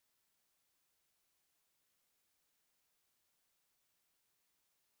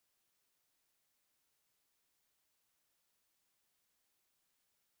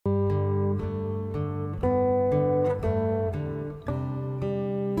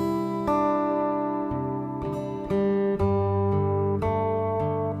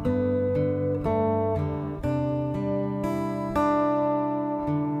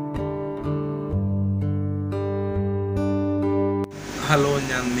Hello,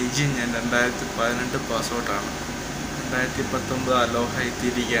 ഞാൻ നിജി. ഞാൻ 2018 pass ഔട്ടാണ്. 2019 അലോഹ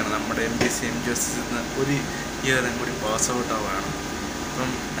എത്തിയിരിക്കുകയാണ്. നമ്മുടെ MBC MGOCSM ഒരു ഇയറും കൂടി പാസ് ഔട്ട് ആവുകയാണ്. അപ്പം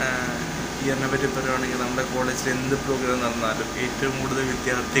ഇയറിനെ പറ്റി പറയുകയാണെങ്കിൽ നമ്മുടെ കോളേജിൽ എന്ത് പ്രോഗ്രാം നടന്നാലും ഏറ്റവും കൂടുതൽ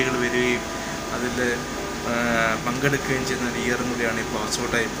വിദ്യാർത്ഥികൾ വരികയും അതിൽ പങ്കെടുക്കുകയും ചെയ്യുന്ന ഒരു ഇയറും കൂടിയാണ് ഈ പാസ്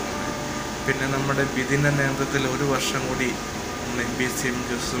ഔട്ടായി പോകുന്നത്. പിന്നെ നമ്മുടെ വിധിൻ്റെ നേതൃത്വത്തിൽ ഒരു വർഷം കൂടി നമ്മുടെ MBC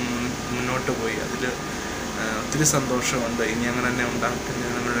MGOCSM മുന്നോട്ട് പോയി. അതിൽ ഒത്തിരി സന്തോഷമുണ്ട്. ഇനി അങ്ങനെ തന്നെ ഉണ്ടാക്കുന്ന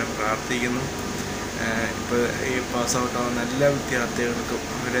ഞങ്ങൾ പ്രാർത്ഥിക്കുന്നു. ഇപ്പോൾ ഈ പാസ് ഔട്ടാവുന്ന എല്ലാ വിദ്യാർത്ഥികൾക്കും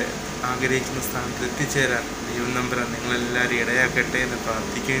അവരെ ആഗ്രഹിക്കുന്ന സ്ഥാനത്ത് എത്തിച്ചേരാൻ ദൈവം തമ്പുരാൻ നിങ്ങളെല്ലാവരും ഇടയാക്കട്ടെ എന്ന്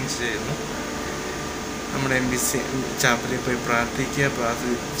പ്രാർത്ഥിക്കുകയും ചെയ്യുന്നു. നമ്മുടെ MBC ചാപ്പലിൽ പോയി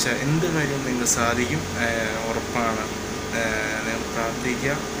പ്രാർത്ഥിച്ച എന്ത് കാര്യവും നിങ്ങൾക്ക് സാധിക്കും, ഉറപ്പാണ്. നിങ്ങൾ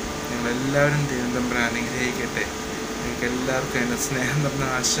പ്രാർത്ഥിക്കുക. നിങ്ങളെല്ലാവരും ദൈവം തമ്പുരാൻ അനുഗ്രഹിക്കട്ടെ. നിങ്ങൾക്ക് എല്ലാവർക്കും എൻ്റെ സ്നേഹം നിറഞ്ഞ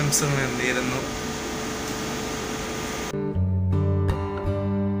ആശംസകൾ നേരുന്നു.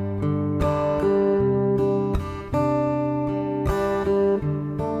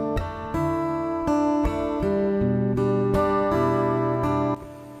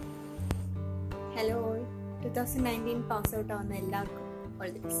 Hello all, 2019 pass out on എല്ലാവർക്കും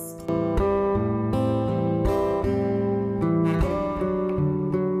all the best.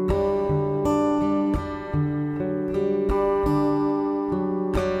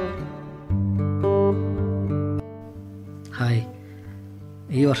 ഹായ്,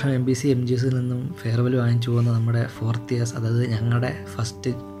 ഈ വർഷം MBC MGOCSM നിന്നും ഫെയർവെൽ വാങ്ങിച്ചു പോകുന്ന നമ്മുടെ 4th ഇയേഴ്സ്, അതായത് ഞങ്ങളുടെ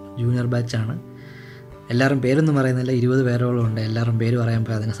ഫസ്റ്റ് ജൂനിയർ ബാച്ചാണ്. എല്ലാവരും പേരൊന്നും പറയുന്നില്ല, 20 പേരോളം ഉണ്ട്. എല്ലാവരും പേര് പറയാൻ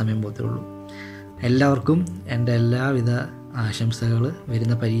പോയി അതിന് സമയം പോകത്തേ ഉള്ളൂ. എല്ലാവർക്കും എൻ്റെ എല്ലാവിധ ആശംസകൾ.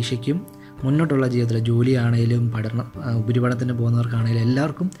 വരുന്ന പരീക്ഷയ്ക്കും മുന്നോട്ടുള്ള ജീവിതത്തിൽ ജോലിയാണേലും ഉപരിപഠനത്തിന് പോകുന്നവർക്കാണേലും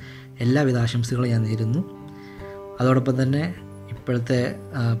എല്ലാവർക്കും എല്ലാവിധ ആശംസകളും ഞാൻ നേരുന്നു. അതോടൊപ്പം തന്നെ ഇപ്പോഴത്തെ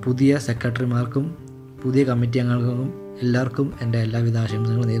പുതിയ സെക്രട്ടറിമാർക്കും പുതിയ കമ്മിറ്റി അംഗങ്ങൾക്കും എല്ലാവർക്കും എൻ്റെ എല്ലാവിധ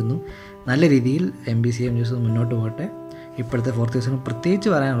ആശംസകളും നേരുന്നു. നല്ല രീതിയിൽ MBC MGOCSM മുന്നോട്ട് പോകട്ടെ. ഇപ്പോഴത്തെ 4th ഇയേഴ്സിന് പ്രത്യേകിച്ച്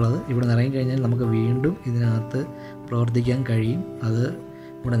പറയാനുള്ളത്, ഇവിടെ നിറങ്ങിക്കഴിഞ്ഞാൽ നമുക്ക് വീണ്ടും ഇതിനകത്ത് പ്രവർത്തിക്കാൻ കഴിയും. അത്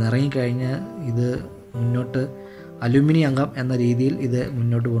ഇവിടെ നിറങ്ങിക്കഴിഞ്ഞാൽ ഇത് മുന്നോട്ട് അലുമിനി അംഗം എന്ന രീതിയിൽ ഇത്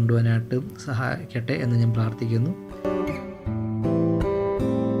മുന്നോട്ട് കൊണ്ടുപോകാനായിട്ട് സഹായിക്കട്ടെ എന്ന് ഞാൻ പ്രാർത്ഥിക്കുന്നു.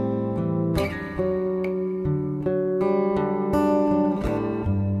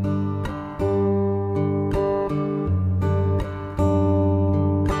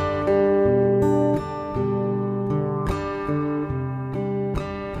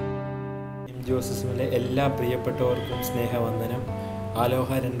 MGOCSMലെ എല്ലാ പ്രിയപ്പെട്ടവർക്കും സ്നേഹവന്ദനം. ആലോഹ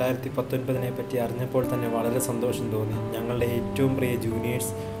 2019 പറ്റി അറിഞ്ഞപ്പോൾ തന്നെ വളരെ സന്തോഷം തോന്നി. ഞങ്ങളുടെ ഏറ്റവും പ്രിയ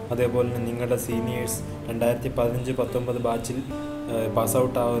ജൂനിയേഴ്സ്, അതേപോലെ തന്നെ നിങ്ങളുടെ സീനിയേഴ്സ്, 2015-19 ബാച്ചിൽ പാസ്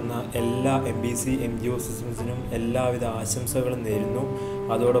ഔട്ടാവുന്ന എല്ലാ MBC MGOCSMസിനും എല്ലാവിധ ആശംസകളും നേരുന്നു.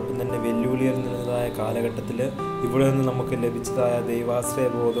 അതോടൊപ്പം തന്നെ വെല്ലുവിളിയേറുന്നതായ കാലഘട്ടത്തിൽ ഇവിടെ നിന്ന് നമുക്ക് ലഭിച്ചതായ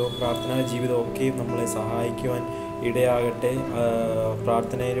ദൈവാശ്രയബോധവും പ്രാർത്ഥനാ ജീവിതവും ഒക്കെയും നമ്മളെ സഹായിക്കുവാൻ ഇടയാകട്ടെ.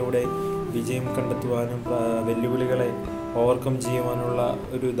 പ്രാർത്ഥനയിലൂടെ വിജയം കണ്ടെത്തുവാനും വെല്ലുവിളികളെ ഓവർകം ചെയ്യുവാനുള്ള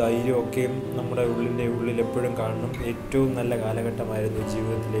ഒരു ധൈര്യമൊക്കെയും നമ്മുടെ ഉള്ളിൽ എപ്പോഴും കാണണം. ഏറ്റവും നല്ല കാലഘട്ടമായിരുന്നു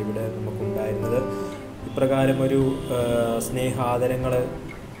ജീവിതത്തിൽ ഇവിടെ നമുക്കുണ്ടായിരുന്നത്. ഇപ്രകാരം ഒരു സ്നേഹാദരങ്ങൾ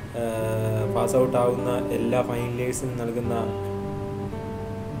പാസ് ഔട്ടാവുന്ന എല്ലാ ഫൈനലിയേഴ്സിനും നൽകുന്ന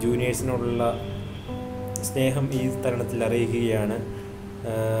ജൂനിയേഴ്സിനോടുള്ള സ്നേഹം ഈ തരുണത്തിൽ അറിയിക്കുകയാണ്.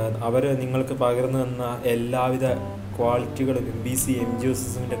 അവർ നിങ്ങൾക്ക് പകർന്നു തന്ന എല്ലാവിധ ക്വാളിറ്റികളും MBC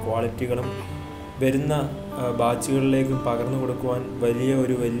MGOCSMൻ്റെ ക്വാളിറ്റികളും വരുന്ന ബാച്ചുകളിലേക്കും പകർന്നു കൊടുക്കുവാൻ വലിയ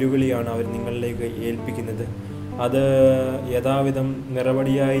ഒരു വെല്ലുവിളിയാണ് അവർ നിങ്ങളിലേക്ക് ഏൽപ്പിക്കുന്നത്. അത് യഥാവിധം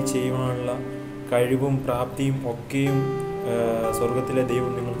നിറപടിയായി ചെയ്യുവാനുള്ള കഴിവും പ്രാപ്തിയും ഒക്കെയും സ്വർഗത്തിലെ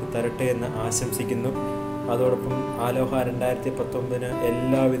ദൈവം നിങ്ങൾക്ക് തരട്ടെ എന്ന് ആശംസിക്കുന്നു. അതോടൊപ്പം ആലോഹ 2019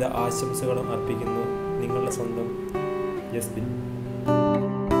 എല്ലാവിധ ആശംസകളും അർപ്പിക്കുന്നു. നിങ്ങളുടെ സ്വന്തം ജസ്ബിൻ.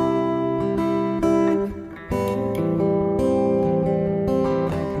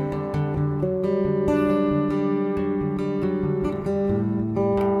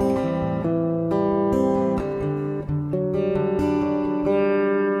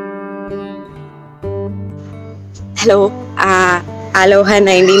 ഹലോ, അലോഹ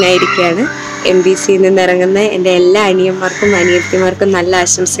 19 ആയിരിക്കുകയാണ്. MBCയിൽ നിന്നിറങ്ങുന്ന എൻ്റെ എല്ലാ അനിയന്മാർക്കും അനിയത്തിമാർക്കും നല്ല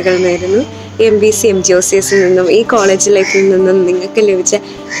ആശംസകൾ നേരുന്നു. MBC MGOCSM നിന്നും ഈ കോളേജ് ലൈഫിൽ നിന്നും നിങ്ങൾക്ക് ലഭിച്ച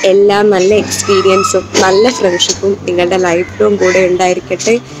എല്ലാ നല്ല എക്സ്പീരിയൻസും നല്ല ഫ്രണ്ട്ഷിപ്പും നിങ്ങളുടെ ലൈഫിലും കൂടെ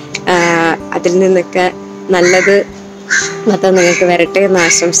ഉണ്ടായിരിക്കട്ടെ. അതിൽ നിന്നൊക്കെ നല്ലത് മൊത്തം നിങ്ങൾക്ക് വരട്ടെ എന്ന്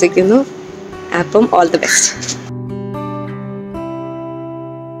ആശംസിക്കുന്നു. അപ്പം ഓൾ ദി ബെസ്റ്റ്.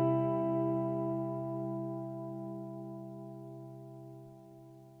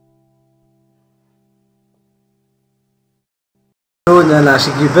 ഞാൻ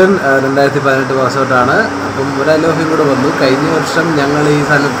ആഷിഖിപ്പൻ 2018 പാസ്ഔട്ടാണ്. അപ്പം ഒരു അലോഹയും കൂടെ വന്നു. കഴിഞ്ഞ വർഷം ഞങ്ങൾ ഈ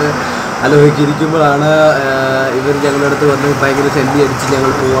സ്ഥലത്ത് അലോഹയ്ക്ക് ഇരിക്കുമ്പോഴാണ് ഇവർ ഞങ്ങളുടെ അടുത്ത് വന്ന് ഭയങ്കര സെൻഡി അടിച്ച്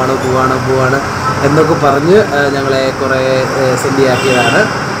ഞങ്ങൾ പോവാണ് എന്നൊക്കെ പറഞ്ഞ് ഞങ്ങളെ കുറേ സെൻഡിയാക്കിയതാണ്.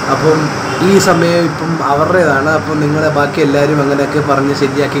 അപ്പം ഈ സമയം ഇപ്പം അവരുടേതാണ്. അപ്പം നിങ്ങളെ ബാക്കി എല്ലാവരും അങ്ങനെയൊക്കെ പറഞ്ഞ്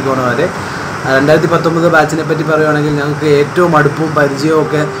ശരിയാക്കിക്കോണം. അവരെ 2019 ബാച്ചിനെ പറ്റി പറയുകയാണെങ്കിൽ ഞങ്ങൾക്ക് ഏറ്റവും അടുപ്പവും പരിചയവും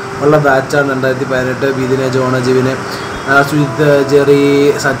ഒക്കെ ഉള്ള ബാച്ചാണ് 2018. ബീദിനെ, ജോണ, ജിവിനെ, സുജിത്ത്, ജെറി,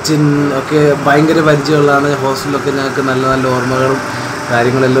 സച്ചിൻ ഒക്കെ ഭയങ്കര പരിചയമുള്ളതാണ്. ഹോസ്റ്റലിലൊക്കെ ഞങ്ങൾക്ക് നല്ല നല്ല ഓർമ്മകളും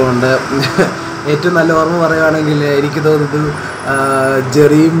കാര്യങ്ങളെല്ലാം ഉണ്ട്. ഏറ്റവും നല്ല ഓർമ്മ പറയുകയാണെങ്കിൽ എനിക്ക് തോന്നുന്നത്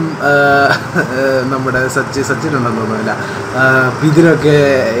ജെറിയും നമ്മുടെ സച്ചിനുണ്ടെന്ന് തോന്നുന്നില്ല, ബിദിനൊക്കെ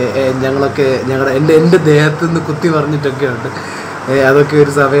എൻ്റെ ദേഹത്തു നിന്ന് കുത്തി പറഞ്ഞിട്ടൊക്കെ ഉണ്ട്. അതൊക്കെ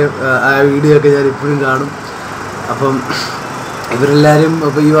ഒരു സമയം ആ വീഡിയോ ഒക്കെ ഞാൻ ഇപ്പോഴും കാണും. അപ്പം ഇവരെല്ലാവരും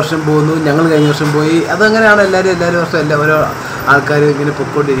ഇപ്പോൾ ഈ വർഷം പോകുന്നു, ഞങ്ങൾ കഴിഞ്ഞ വർഷം പോയി. അതങ്ങനെയാണ് എല്ലാ വർഷം ഓരോ ആൾക്കാർ ഇങ്ങനെ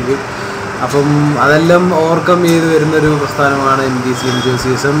പൊയ്ക്കൊണ്ടിരിക്കും. അപ്പം അതെല്ലാം ഓവർകം ചെയ്ത് വരുന്നൊരു പ്രസ്ഥാനമാണ് MBC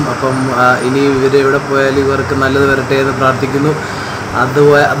MGOCSM. അപ്പം ഇനി ഇവർ എവിടെ പോയാലും ഇവർക്ക് നല്ലത് വരട്ടെ എന്ന് പ്രാർത്ഥിക്കുന്നു.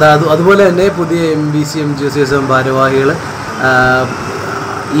 അതുപോലെ തന്നെ പുതിയ MBC MGOCSM ഭാരവാഹികൾ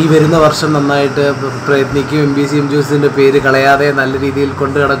ഈ വരുന്ന വർഷം നന്നായിട്ട് പ്രയത്നിക്കും. MBC MGOCSMൻ്റെ പേര് കളയാതെ നല്ല രീതിയിൽ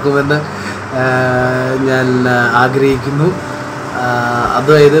കൊണ്ടു നടക്കുമെന്ന് ഞാൻ ആഗ്രഹിക്കുന്നു.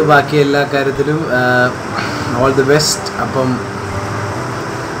 അതായത് ബാക്കി എല്ലാ കാര്യത്തിലും ഓൾ ദി ബെസ്റ്റ്. അപ്പം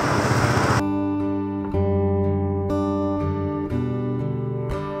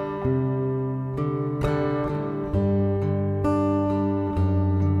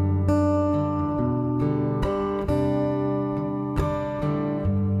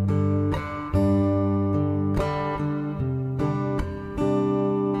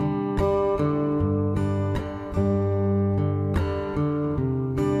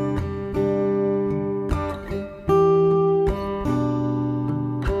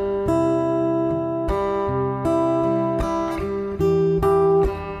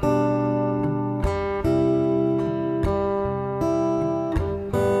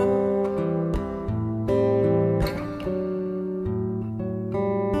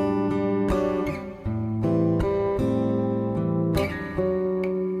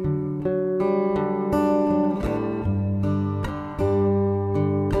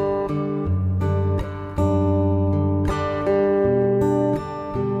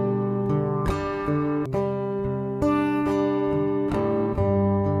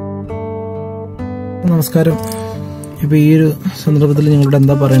നമസ്കാരം. ഇപ്പോൾ ഈ ഒരു സന്ദർഭത്തിൽ നിങ്ങളോട്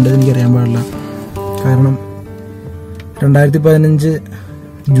എന്താ പറയേണ്ടത് എനിക്കറിയാൻ പാടില്ല. കാരണം 2015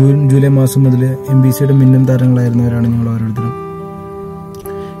 ജൂലൈ മാസം മുതൽ MBCയുടെ മിന്നും താരങ്ങളായിരുന്നവരാണ് ഞങ്ങൾ ഓരോരുത്തരും.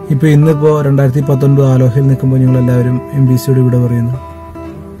 ഇപ്പോൾ ഇന്നിപ്പോൾ 2019 ആലോഹയിൽ നിൽക്കുമ്പോൾ ഞങ്ങളെല്ലാവരും MBCയോട് ഇവിടെ പറയുന്നു.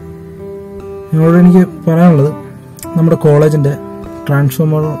 നിങ്ങളോട് എനിക്ക് പറയാനുള്ളത്, നമ്മുടെ കോളേജിൻ്റെ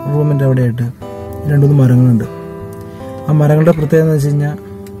ട്രാൻസ്ഫോമർ റൂമിൻ്റെ അവിടെയായിട്ട് 2-3 മരങ്ങളുണ്ട്. ആ മരങ്ങളുടെ പ്രത്യേകത എന്ന് വെച്ച് കഴിഞ്ഞാൽ,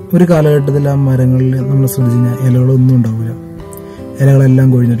 ഒരു കാലഘട്ടത്തിൽ ആ മരങ്ങളിൽ നമ്മൾ ശ്രദ്ധിച്ചു കഴിഞ്ഞാൽ ഇലകളൊന്നും ഉണ്ടാവില്ല, ഇലകളെല്ലാം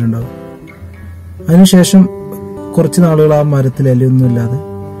കൊഴിഞ്ഞിട്ടുണ്ടാവും. അതിനുശേഷം കുറച്ച് നാളുകൾ ആ മരത്തിൽ ഇലയൊന്നും ഇല്ലാതെ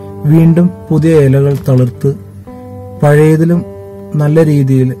വീണ്ടും പുതിയ ഇലകൾ തളിർത്ത് പഴയതിലും നല്ല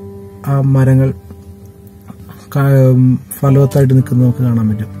രീതിയിൽ ആ മരങ്ങൾ ഫലവത്തായിട്ട് നിൽക്കുന്നത് നമുക്ക് കാണാൻ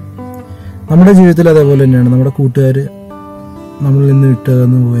പറ്റും. നമ്മുടെ ജീവിതത്തിൽ അതേപോലെ തന്നെയാണ്. നമ്മുടെ കൂട്ടുകാർ നമ്മളിൽ നിന്ന്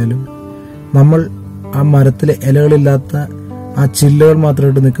വിട്ടകന്നു പോയാലും നമ്മൾ ആ മരത്തിലെ ഇലകളില്ലാത്ത ആ ചില്ലകൾ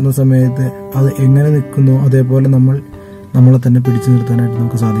മാത്രമായിട്ട് നിൽക്കുന്ന സമയത്ത് അത് എങ്ങനെ നിൽക്കുന്നോ അതേപോലെ നമ്മളെ തന്നെ പിടിച്ചു നിർത്താനായിട്ട്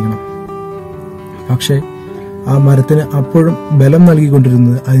നമുക്ക് സാധിക്കണം. പക്ഷേ ആ മരത്തിന് അപ്പോഴും ബലം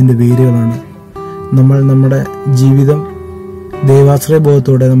നൽകിക്കൊണ്ടിരുന്നത് അതിൻ്റെ വേരുകളാണ്. നമ്മൾ നമ്മുടെ ജീവിതം ദൈവാശ്രയ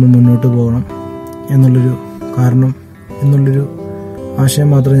ബോധത്തോടെ നമ്മൾ മുന്നോട്ട് പോകണം എന്നുള്ളൊരു ആശയം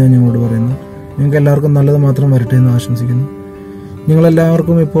മാത്രമേ ഞാൻ നിങ്ങളോട് പറയുന്നു. നിങ്ങൾക്ക് എല്ലാവർക്കും നല്ലത് മാത്രം വരട്ടെ എന്ന് ആശംസിക്കുന്നു.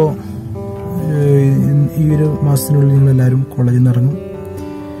 നിങ്ങളെല്ലാവർക്കും ഇപ്പോൾ ഈ ഒരു മാസത്തിനുള്ളിൽ നിങ്ങളെല്ലാവരും കോളേജിൽ നിന്ന് ഇറങ്ങും.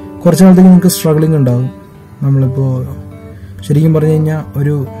 കുറച്ച് നാളത്തേക്ക് നിങ്ങൾക്ക് സ്ട്രഗ്ലിംഗ് ഉണ്ടാകും. നമ്മളിപ്പോൾ ശരിക്കും പറഞ്ഞു കഴിഞ്ഞാൽ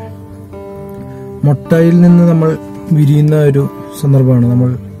ഒരു മുട്ടയിൽ നിന്ന് നമ്മൾ വിരിയുന്ന ഒരു സന്ദർഭമാണ്. നമ്മൾ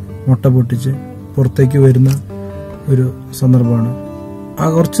മുട്ട പൊട്ടിച്ച് പുറത്തേക്ക് വരുന്ന ഒരു സന്ദർഭമാണ്. ആ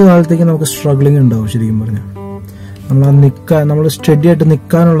കുറച്ച് നാളത്തേക്ക് നമുക്ക് സ്ട്രഗ്ലിംഗ് ഉണ്ടാവും. ശരിക്കും പറഞ്ഞാൽ നമ്മൾ സ്റ്റഡി ആയിട്ട്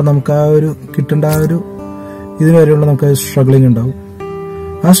നിൽക്കാനുള്ള നമുക്ക് ആ ഒരു കിട്ടേണ്ട ആ ഒരു ഇതിന് വരെയുള്ള നമുക്ക് സ്ട്രഗ്ലിംഗ് ഉണ്ടാവും.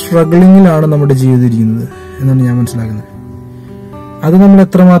 ആ സ്ട്രഗ്ലിങ്ങിലാണ് നമ്മുടെ ജീവിതം ഇരിക്കുന്നത് എന്നാണ് ഞാൻ മനസ്സിലാക്കുന്നത്. അത് നമ്മൾ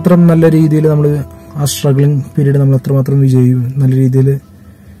എത്രമാത്രം നല്ല രീതിയിൽ നമ്മൾ ആ സ്ട്രഗ്ലിംഗ് പീരീഡ് നമ്മൾ എത്രമാത്രം നല്ല രീതിയിൽ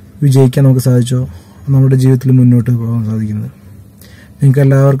വിജയിക്കാൻ നമുക്ക് സാധിച്ചോ നമ്മുടെ ജീവിതത്തിൽ മുന്നോട്ട് പോകാൻ സാധിക്കുന്നത്. നിങ്ങൾക്ക്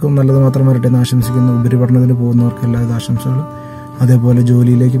എല്ലാവർക്കും നല്ലത് മാത്രം വരട്ടെ എന്ന് ആശംസിക്കുന്നു. ഉപരിപഠനത്തിന് പോകുന്നവർക്ക് എല്ലാവിധ ആശംസകളും, അതേപോലെ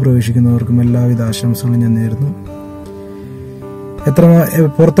ജോലിയിലേക്ക് പ്രവേശിക്കുന്നവർക്കും എല്ലാവിധ ആശംസകളും ഞാൻ നേരുന്നു.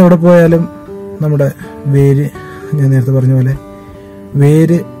 പുറത്തെവിടെ പോയാലും നമ്മുടെ വേര്, ഞാൻ നേരത്തെ പറഞ്ഞ പോലെ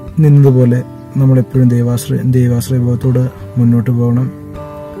വേര് നിന്നതുപോലെ നമ്മളെപ്പോഴും ദൈവാശ്രയബോധത്തോടെ മുന്നോട്ട് പോകണം.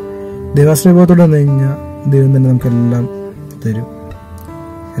 ദൈവാശ്രയബോധത്തോടെ വന്നു കഴിഞ്ഞാൽ ദൈവം തന്നെ നമുക്കെല്ലാം തരും.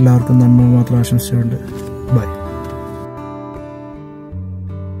 എല്ലാവർക്കും നന്മ മാത്രം ആശംസിച്ചുകൊണ്ട് ബൈ.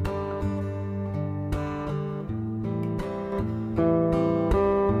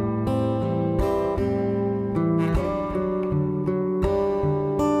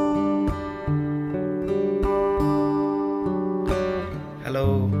 ഹലോ,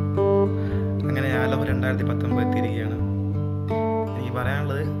 അങ്ങനെ ആലോഹ 2019 എത്തിയിരിക്കുകയാണ്. എനിക്ക്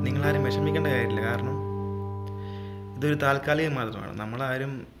പറയാനുള്ളത്, നിങ്ങളാരും വിഷമിക്കേണ്ട കാര്യമില്ല. കാരണം ഇതൊരു താൽക്കാലികം മാത്രമാണ്.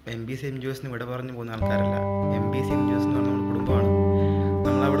 നമ്മളാരും MBC MGOCSM വിട പറഞ്ഞു പോകുന്ന ആൾക്കാരല്ല. MBC MGOCSM എന്ന് പറഞ്ഞാൽ നമ്മുടെ കുടുംബമാണ്.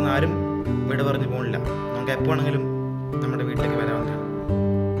 നമ്മളവിടെ നിന്ന് ആരും വിട പറഞ്ഞു പോകണില്ല. നമുക്ക് എപ്പോൾ ആണെങ്കിലും നമ്മുടെ വീട്ടിലേക്ക് വരാവുന്നതാണ്.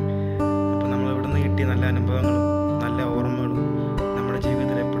 അപ്പം നമ്മളിവിടെ നിന്ന് കിട്ടിയ നല്ല അനുഭവങ്ങളും നല്ല ഓർമ്മകളും നമ്മുടെ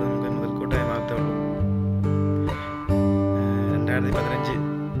ജീവിതത്തിൽ എപ്പോഴും നമുക്ക് മുതൽക്കൂട്ടായി മാറ്റമുള്ളൂ.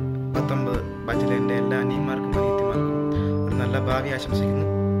 2015-19 ബാച്ചിലെ എൻ്റെ എല്ലാ അനിയന്മാർക്കും അനിയത്തിമാർക്കും ഒരു നല്ല ഭാവി ആശംസിക്കുന്നു.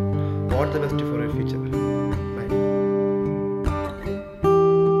 All the best for your future.